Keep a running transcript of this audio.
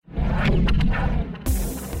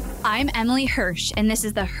I'm Emily Hirsch, and this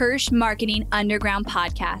is the Hirsch Marketing Underground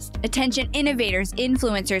Podcast. Attention innovators,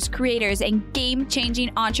 influencers, creators, and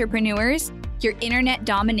game-changing entrepreneurs. Your internet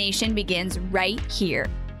domination begins right here.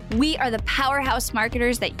 We are the powerhouse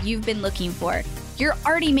marketers that you've been looking for. You're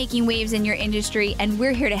already making waves in your industry, and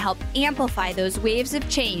we're here to help amplify those waves of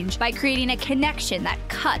change by creating a connection that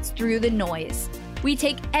cuts through the noise. We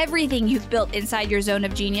take everything you've built inside your zone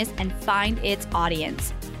of genius and find its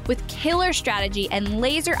audience. With killer strategy and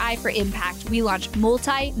laser eye for impact, we launch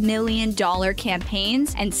multi-million-dollar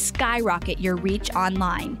campaigns and skyrocket your reach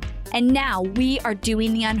online. And now we are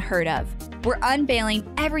doing the unheard of. We're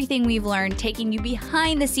unveiling everything we've learned, taking you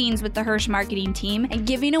behind the scenes with the Hirsch marketing team and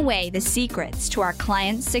giving away the secrets to our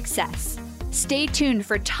clients' success. Stay tuned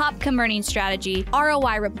for top converting strategy,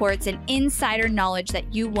 ROI reports, and insider knowledge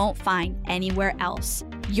that you won't find anywhere else.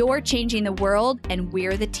 You're changing the world, and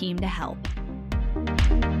we're the team to help.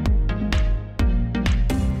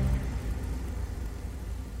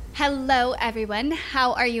 Hello, everyone.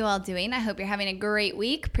 How are you all doing? I hope you're having a great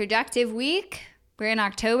week, productive week. We're in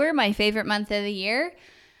October, my favorite month of the year.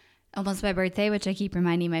 Almost my birthday, which I keep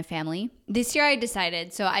reminding my family. This year I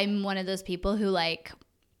decided, so I'm one of those people who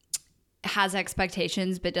has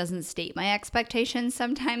expectations but doesn't state my expectations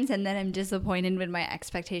sometimes, and then I'm disappointed when my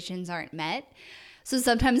expectations aren't met. So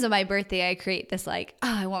sometimes on my birthday, I create this I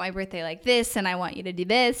want my birthday like this, and I want you to do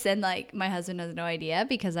this. And my husband has no idea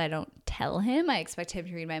because I don't tell him. I expect him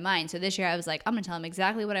to read my mind. So this year I was I'm going to tell him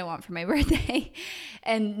exactly what I want for my birthday.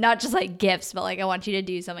 And not just gifts, but I want you to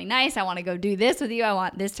do something nice. I want to go do this with you. I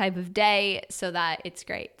want this type of day so that it's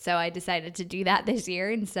great. So I decided to do that this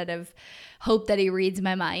year instead of hope that he reads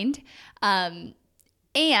my mind. And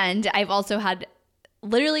I've also had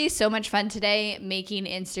literally so much fun today making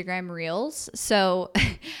Instagram reels. So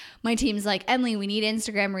my team's like, Emily, we need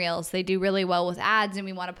Instagram reels. They do really well with ads and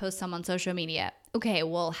we want to post them on social media. Okay,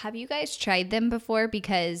 well, have you guys tried them before?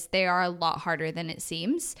 Because they are a lot harder than it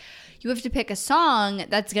seems. You have to pick a song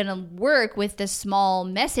that's going to work with the small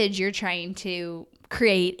message you're trying to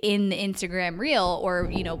create in the Instagram reel,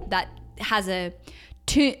 or, that has a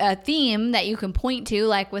theme that you can point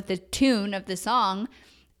to, with the tune of the song.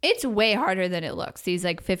 It's way harder than it looks, these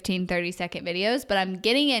 15, 30-second videos, but I'm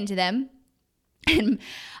getting into them. And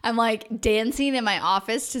I'm dancing in my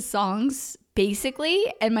office to songs, basically.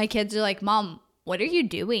 And my kids are like, Mom, what are you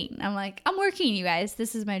doing? I'm like, I'm working, you guys.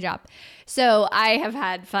 This is my job. So I have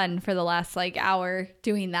had fun for the last hour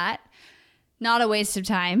doing that. Not a waste of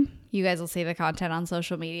time. You guys will see the content on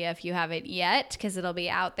social media if you haven't yet, because it'll be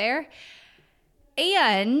out there.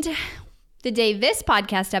 And the day this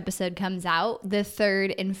podcast episode comes out, the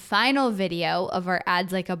third and final video of our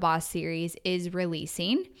Ads Like a Boss series is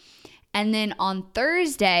releasing. And then on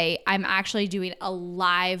Thursday, I'm actually doing a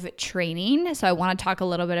live training. So I want to talk a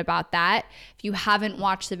little bit about that. If you haven't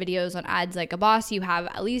watched the videos on Ads Like a Boss, you have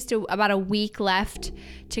at least about a week left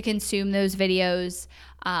to consume those videos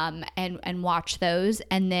and watch those.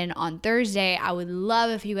 And then on Thursday, I would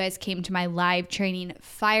love if you guys came to my live training,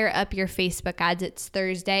 Fire Up Your Facebook Ads. It's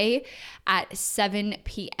Thursday at 7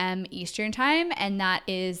 p.m. Eastern Time, and that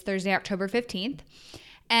is Thursday, October 15th.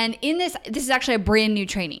 And in this is actually a brand new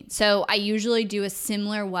training. So I usually do a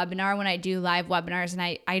similar webinar when I do live webinars, and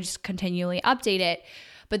I just continually update it.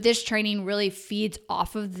 But this training really feeds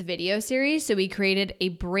off of the video series. So we created a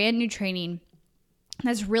brand new training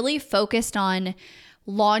that's really focused on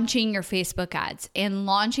launching your Facebook ads and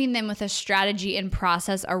launching them with a strategy and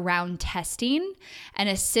process around testing and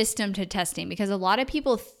a system to testing, because a lot of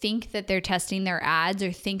people think that they're testing their ads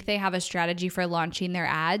or think they have a strategy for launching their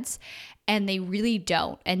ads, and they really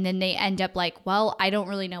don't. And then they end up well, I don't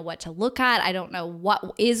really know what to look at. I don't know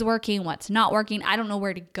what is working, what's not working. I don't know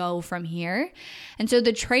where to go from here. And so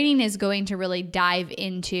the training is going to really dive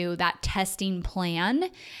into that testing plan.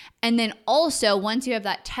 And then also, once you have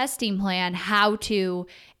that testing plan, how to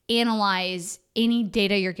analyze any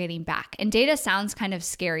data you're getting back. And data sounds kind of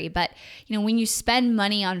scary, but when you spend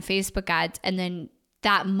money on Facebook ads and then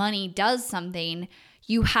that money does something,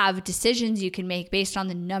 you have decisions you can make based on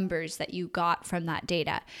the numbers that you got from that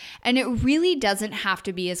data. And it really doesn't have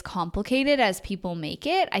to be as complicated as people make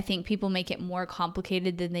it. I think people make it more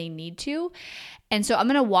complicated than they need to. And so I'm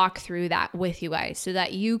going to walk through that with you guys so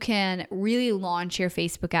that you can really launch your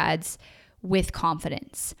Facebook ads with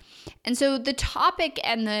confidence. And so the topic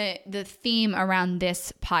and the theme around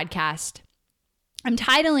this podcast I'm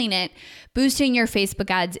titling it, Boosting Your Facebook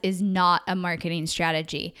Ads is Not a Marketing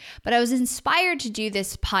Strategy. But I was inspired to do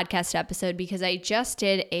this podcast episode because I just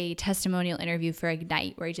did a testimonial interview for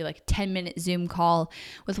Ignite, where I do like a 10-minute Zoom call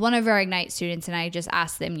with one of our Ignite students. And I just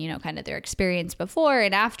asked them, kind of their experience before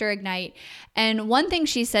and after Ignite. And one thing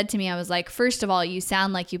she said to me, I was like, first of all, you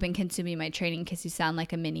sound like you've been consuming my training because you sound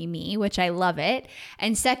like a mini me, which I love it.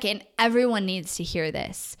 And second, everyone needs to hear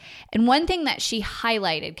this. And one thing that she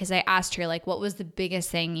highlighted, because I asked her, like, what was the biggest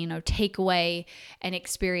thing, takeaway and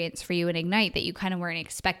experience for you in Ignite that you kind of weren't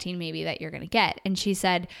expecting maybe that you're going to get. And she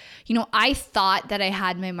said, I thought that I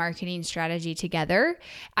had my marketing strategy together.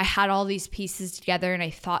 I had all these pieces together and I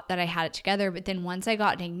thought that I had it together. But then once I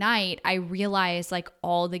got in Ignite, I realized like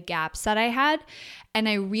all the gaps that I had. And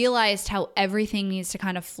I realized how everything needs to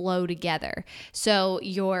kind of flow together. So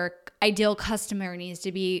your ideal customer needs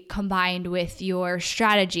to be combined with your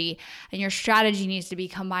strategy, and your strategy needs to be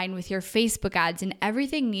combined with your Facebook ads, and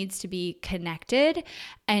everything needs to be connected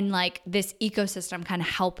and like this ecosystem kind of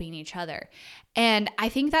helping each other. And I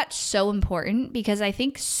think that's so important because I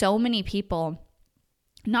think so many people,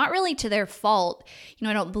 not really to their fault,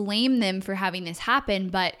 I don't blame them for having this happen,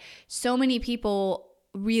 but so many people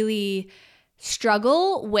really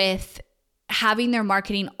struggle with having their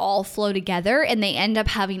marketing all flow together, and they end up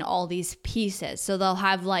having all these pieces. So they'll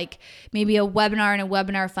have like maybe a webinar and a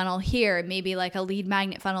webinar funnel here, maybe like a lead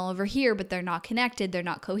magnet funnel over here, but they're not connected. They're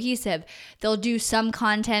not cohesive. They'll do some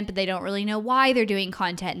content, but they don't really know why they're doing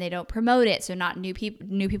content and they don't promote it. So not new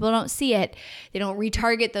people don't see it. They don't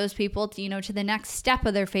retarget those people to, to the next step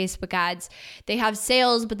of their Facebook ads. They have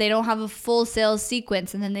sales, but they don't have a full sales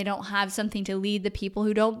sequence. And then they don't have something to lead the people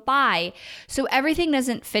who don't buy. So everything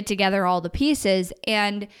doesn't fit together, all the pieces.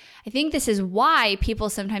 And I think this is why people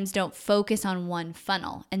sometimes don't focus on one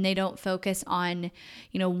funnel, and they don't focus on,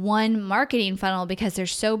 one marketing funnel, because they're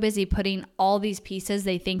so busy putting all these pieces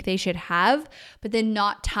they think they should have, but then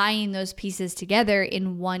not tying those pieces together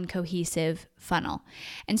in one cohesive funnel.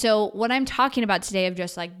 And so what I'm talking about today of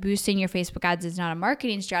just like boosting your Facebook ads is not a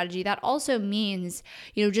marketing strategy, that also means,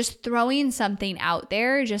 just throwing something out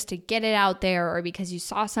there just to get it out there, or because you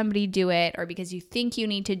saw somebody do it, or because you think you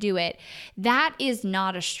need to do it. That is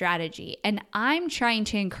not a strategy. And I'm trying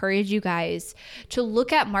to encourage you guys to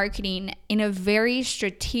look at marketing in a very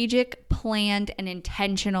strategic, planned, and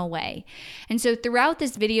intentional way. And so throughout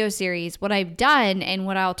this video series, what I've done and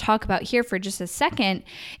what I'll talk about here for just a second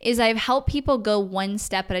is I've helped people go one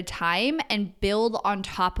step at a time and build on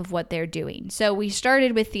top of what they're doing. So we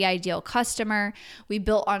started with the ideal customer. We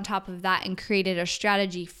built on top of that and created a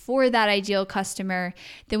strategy for that ideal customer.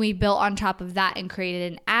 Then we built on top of that and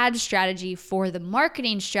created an ad strategy for the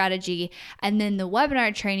marketing strategy. And then the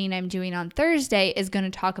webinar training I'm doing on Thursday is going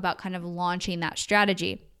to talk about kind of launching that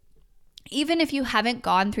strategy. Even if you haven't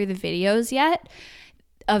gone through the videos yet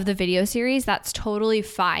of the video series, that's totally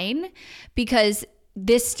fine, because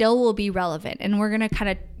this still will be relevant, and we're going to kind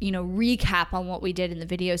of, recap on what we did in the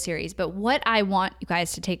video series. But what I want you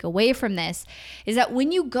guys to take away from this is that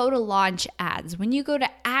when you go to launch ads, when you go to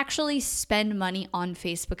actually spend money on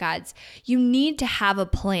Facebook ads, you need to have a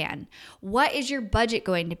plan. What is your budget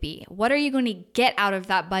going to be? What are you going to get out of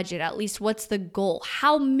that budget? At least what's the goal?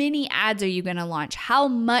 How many ads are you going to launch? How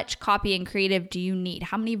much copy and creative do you need?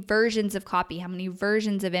 How many versions of copy? How many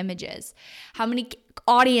versions of images? How many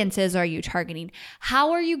audiences are you targeting? How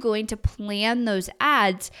are you going to plan those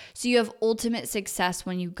ads so you have ultimate success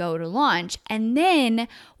when you go to launch? And then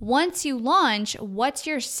once you launch, what's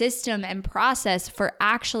your system and process for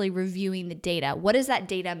actually reviewing the data? What does that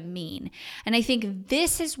data mean? And I think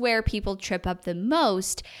this is where people trip up the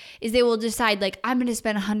most, is they will decide like, I'm going to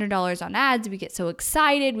spend $100 on ads. We get so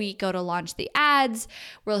excited. We go to launch the ads.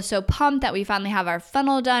 We're so pumped that we finally have our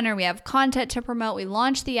funnel done, or we have content to promote. We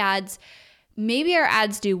launch the ads. Maybe our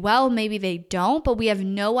ads do well, maybe they don't, but we have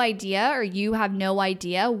no idea, or you have no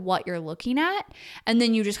idea what you're looking at. And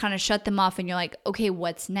then you just kind of shut them off and you're like, okay,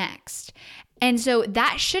 what's next? And so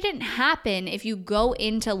that shouldn't happen if you go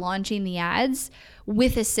into launching the ads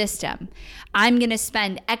with a system. I'm going to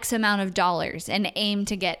spend X amount of dollars and aim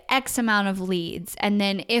to get X amount of leads. And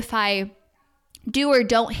then if I do or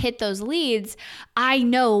don't hit those leads, I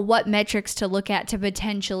know what metrics to look at to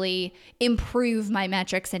potentially improve my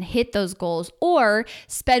metrics and hit those goals, or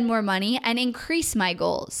spend more money and increase my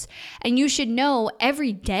goals. And you should know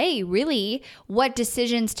every day really what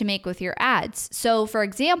decisions to make with your ads. So for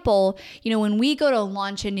example, when we go to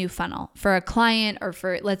launch a new funnel for a client, or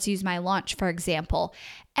let's use my launch for example,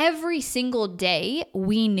 Every single day,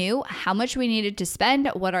 we knew how much we needed to spend,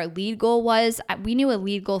 what our lead goal was. We knew a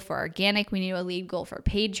lead goal for organic. We knew a lead goal for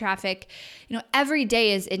paid traffic. Every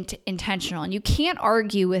day is intentional, and you can't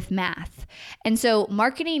argue with math. And so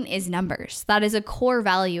marketing is numbers. That is a core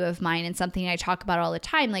value of mine and something I talk about all the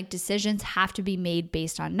time. Like, decisions have to be made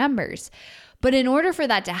based on numbers. But in order for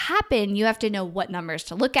that to happen, you have to know what numbers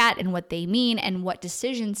to look at and what they mean and what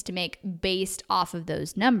decisions to make based off of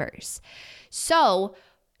those numbers. So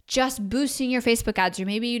just boosting your Facebook ads, or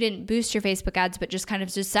maybe you didn't boost your Facebook ads, but just kind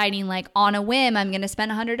of deciding like on a whim, I'm going to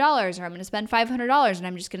spend $100 or I'm going to spend $500 and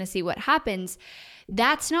I'm just going to see what happens.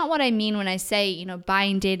 That's not what I mean when I say,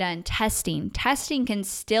 buying data and testing. Testing can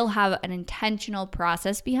still have an intentional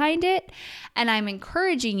process behind it. And I'm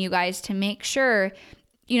encouraging you guys to make sure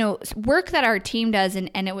work that our team does, and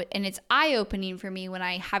it's eye-opening for me when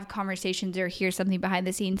I have conversations or hear something behind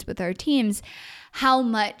the scenes with our teams, how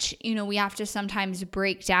much, we have to sometimes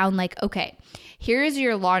break down like, okay, here's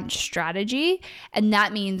your launch strategy. And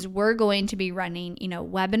that means we're going to be running,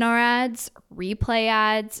 webinar ads, replay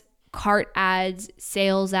ads, cart ads,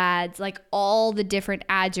 sales ads, like all the different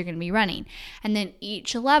ads you're going to be running. And then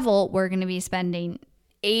each level, we're going to be spending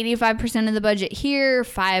 85% of the budget here,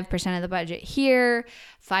 5% of the budget here,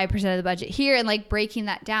 5% of the budget here, and like breaking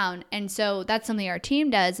that down. And so that's something our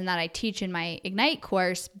team does and that I teach in my Ignite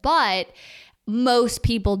course, but most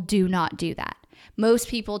people do not do that. Most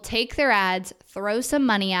people take their ads, throw some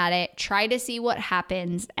money at it, try to see what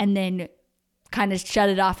happens, and then kind of shut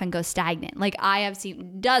it off and go stagnant. Like, I have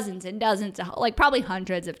seen dozens and dozens, like probably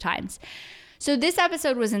hundreds of times. So this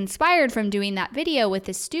episode was inspired from doing that video with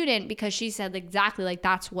this student because she said exactly like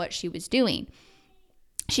that's what she was doing.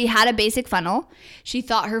 She had a basic funnel. She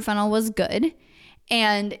thought her funnel was good.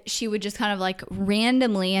 And she would just kind of like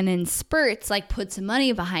randomly and in spurts like put some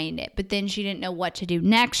money behind it. But then she didn't know what to do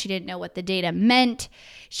next. She didn't know what the data meant.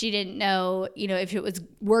 She didn't know, if it was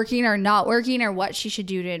working or not working or what she should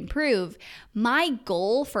do to improve. My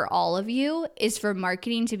goal for all of you is for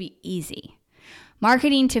marketing to be easy.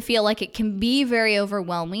 Marketing to feel like it can be very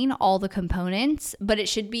overwhelming, all the components, but it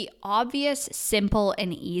should be obvious, simple,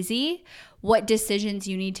 and easy what decisions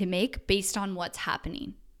you need to make based on what's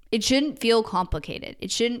happening. It shouldn't feel complicated.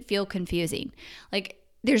 It shouldn't feel confusing. Like,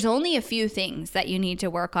 there's only a few things that you need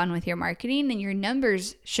to work on with your marketing, and your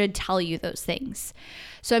numbers should tell you those things.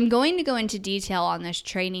 So I'm going to go into detail on this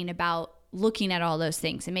training about looking at all those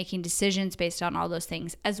things and making decisions based on all those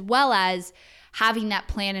things, as well as having that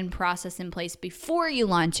plan and process in place before you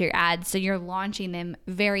launch your ads, so you're launching them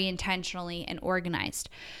very intentionally and organized.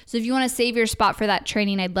 So if you want to save your spot for that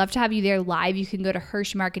training, I'd love to have you there live. You can go to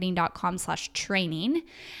hirschmarketing.com/training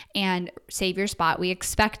and save your spot. We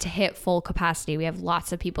expect to hit full capacity. We have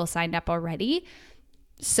lots of people signed up already.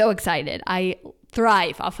 So excited. I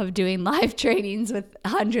thrive off of doing live trainings with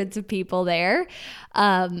hundreds of people there,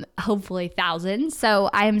 hopefully thousands. So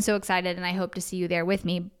I am so excited, and I hope to see you there with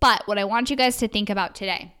me. But what I want you guys to think about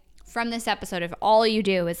today from this episode, if all you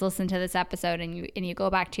do is listen to this episode and you go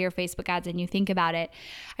back to your Facebook ads and you think about it,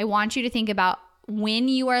 I want you to think about when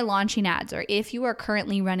you are launching ads, or if you are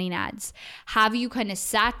currently running ads, have you kind of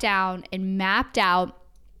sat down and mapped out?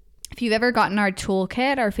 If you've ever gotten our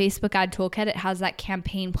toolkit, our Facebook ad toolkit, it has that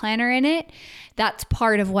campaign planner in it. That's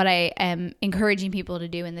part of what I am encouraging people to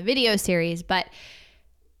do in the video series. But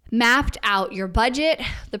mapped out your budget,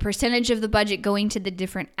 the percentage of the budget going to the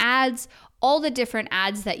different ads, all the different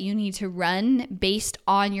ads that you need to run based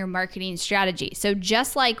on your marketing strategy. So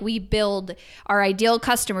just like we build our ideal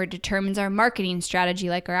customer determines our marketing strategy,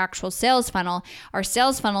 like our actual sales funnel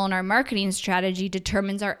and our marketing strategy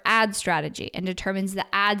determines our ad strategy and determines the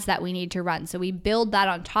ads that we need to run. So we build that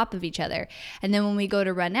on top of each other. And then when we go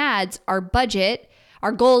to run ads, our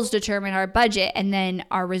goals determine our budget, and then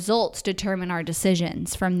our results determine our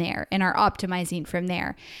decisions from there and our optimizing from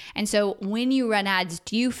there. And so when you run ads,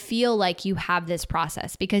 do you feel like you have this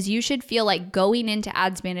process? Because you should feel like going into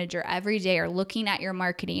Ads Manager every day or looking at your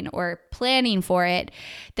marketing or planning for it,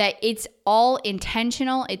 that it's all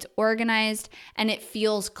intentional, it's organized, and it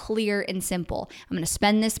feels clear and simple. I'm going to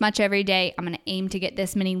spend this much every day. I'm going to aim to get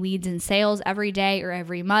this many leads and sales every day or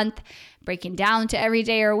every month, breaking down to every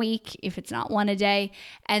day or week if it's not one a day,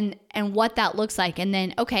 and what that looks like. And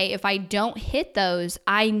then, okay, if I don't hit those,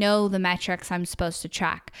 I know the metrics I'm supposed to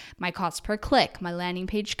track. My cost per click, my landing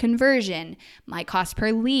page conversion, my cost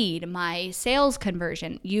per lead, my sales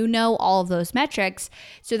conversion. You know all of those metrics,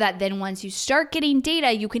 so that then once you start getting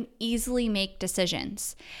data, you can easily make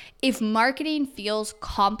decisions. If marketing feels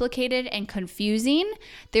complicated and confusing,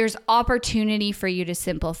 there's opportunity for you to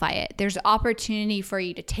simplify it. There's opportunity for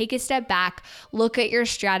you to take a step back, look at your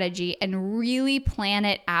strategy, and really plan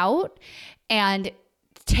it out and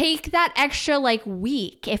take that extra like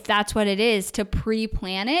week, if that's what it is, to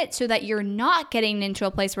pre-plan it so that you're not getting into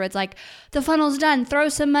a place where it's like, the funnel's done, throw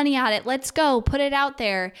some money at it, let's go, put it out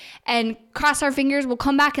there and cross our fingers. We'll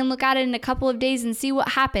come back and look at it in a couple of days and see what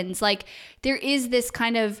happens. Like, there is this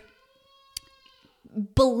kind of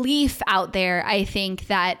belief out there, I think,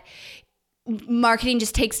 that marketing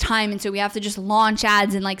just takes time, and so we have to just launch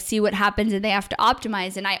ads and like see what happens, and they have to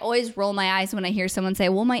optimize. And I always roll my eyes when I hear someone say,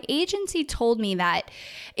 well, my agency told me that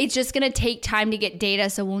it's just going to take time to get data,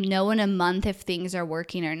 so we'll know in a month if things are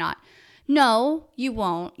working or not. No, you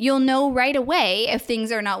won't. You'll know right away if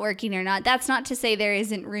things are not working or not. That's not to say there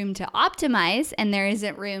isn't room to optimize and there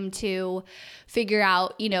isn't room to figure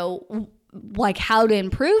out, like how to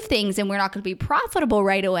improve things, and we're not going to be profitable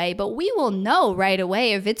right away, but we will know right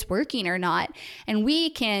away if it's working or not. And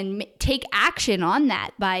we can take action on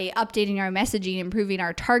that by updating our messaging, improving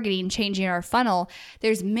our targeting, changing our funnel.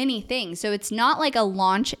 There's many things. So it's not like a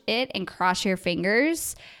launch it and cross your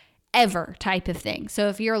fingers ever type of thing. So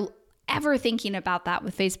if you're ever thinking about that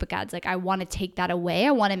with Facebook ads, like, I want to take that away.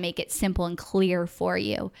 I want to make it simple and clear for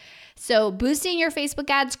you. So boosting your Facebook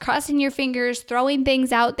ads, crossing your fingers, throwing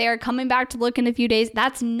things out there, coming back to look in a few days,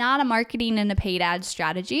 that's not a marketing and a paid ad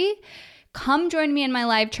strategy. Come join me in my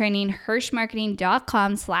live training,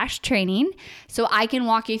 hirschmarketing.com/training, so I can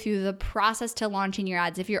walk you through the process to launching your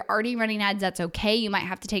ads. If you're already running ads, that's okay. You might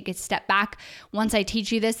have to take a step back once I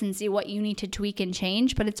teach you this and see what you need to tweak and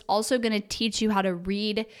change, but it's also going to teach you how to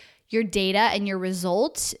read your data and your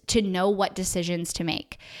results to know what decisions to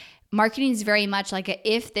make. Marketing is very much like a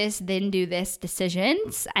if this, then do this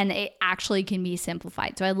decisions, and it actually can be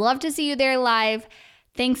simplified. So I'd love to see you there live.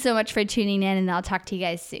 Thanks so much for tuning in, and I'll talk to you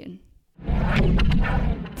guys soon.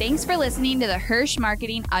 Thanks for listening to the Hirsch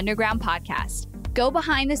Marketing Underground podcast. Go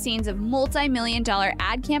behind the scenes of multi-million-dollar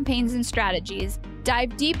ad campaigns and strategies,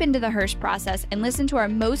 dive deep into the Hirsch process, and listen to our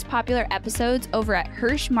most popular episodes over at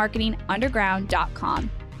hirschmarketingunderground.com.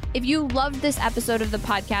 If you loved this episode of the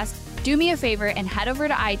podcast, do me a favor and head over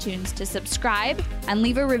to iTunes to subscribe and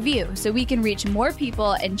leave a review so we can reach more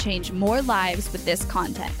people and change more lives with this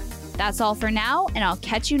content. That's all for now, and I'll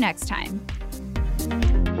catch you next time.